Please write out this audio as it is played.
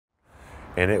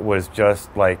and it was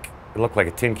just like, it looked like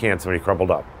a tin can somebody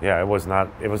crumpled up. Yeah, it was not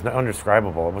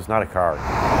undescribable. It was not a car.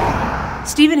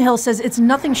 Stephen Hill says it's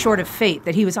nothing short of fate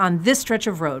that he was on this stretch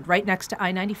of road right next to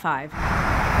I-95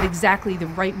 at exactly the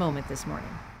right moment this morning.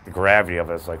 The gravity of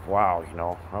it is like, wow, you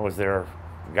know, I was there.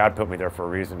 God put me there for a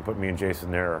reason, put me and Jason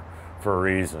there for a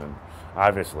reason,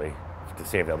 obviously, to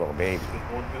save that little baby.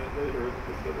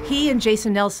 He and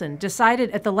Jason Nelson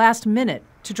decided at the last minute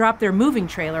to drop their moving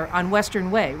trailer on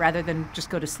Western Way rather than just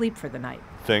go to sleep for the night.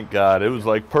 Thank God. It was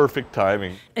like perfect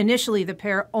timing. Initially, the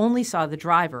pair only saw the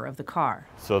driver of the car.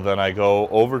 So then I go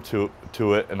over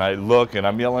to it and I look and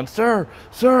I'm yelling, "Sir,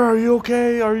 sir, are you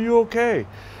okay? Are you okay?"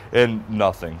 And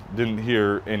nothing. Didn't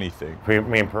hear anything. The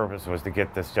main purpose was to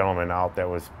get this gentleman out that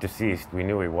was deceased. We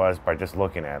knew he was by just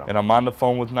looking at him. And I'm on the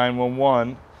phone with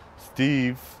 911.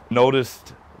 Steve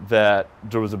noticed that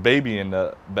there was a baby in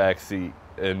the back seat.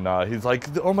 And he's like,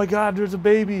 "Oh my God, there's a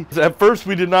baby." At first,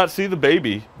 we did not see the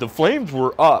baby. The flames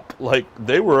were up, like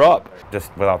they were up.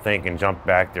 Just without thinking, jumped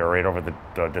back there right over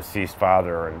the deceased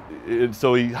father. And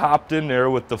so he hopped in there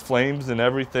with the flames and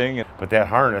everything. But that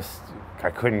harness, I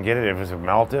couldn't get it. If it was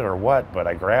melted or what, but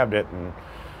I grabbed it and,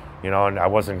 you know, and I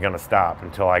wasn't gonna stop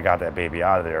until I got that baby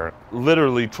out of there.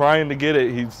 Literally trying to get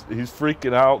it, he's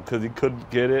freaking out because he couldn't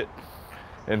get it.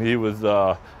 And he was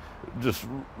just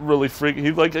really freaking.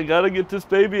 He's like, "I gotta get this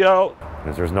baby out."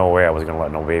 Because there's no way I was gonna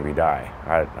let no baby die.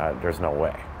 There's no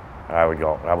way. I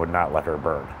would not let her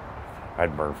burn.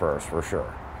 I'd burn first, for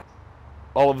sure.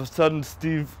 All of a sudden,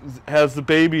 Steve has the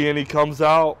baby and he comes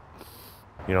out.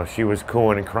 You know, she was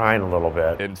cooing and crying a little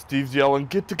bit. And Steve's yelling,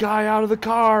 "Get the guy out of the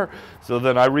car." So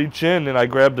then I reach in and I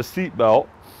grab the seat belt.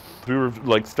 We were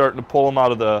like starting to pull him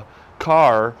out of the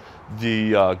car.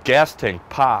 The gas tank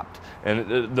popped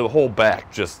and the whole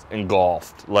back just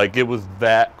engulfed. Like it was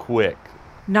that quick.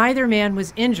 Neither man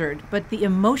was injured, but the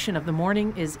emotion of the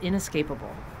morning is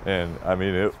inescapable. And I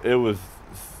mean, it was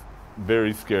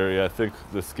very scary. I think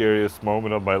the scariest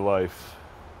moment of my life.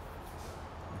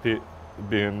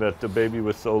 Being that the baby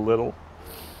was so little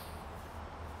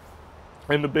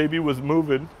and the baby was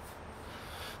moving,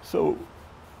 so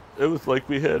it was like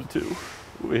we had to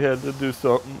do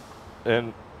something.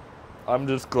 And I'm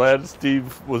just glad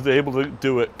Steve was able to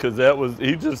do it, because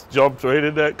he just jumped right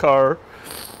in that car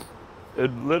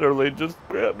and literally just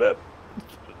grabbed that,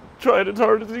 tried as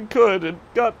hard as he could and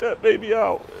got that baby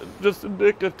out just in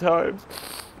nick of time.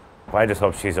 I just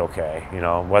hope she's okay, you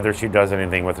know, whether she does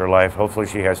anything with her life. Hopefully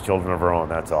she has children of her own,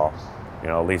 that's all. You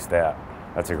know, at least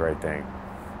that's a great thing.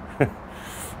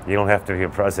 You don't have to be a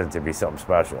president to be something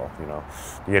special, you know.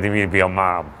 You need to be a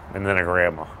mom and then a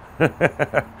grandma.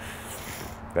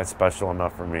 That's special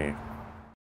enough for me.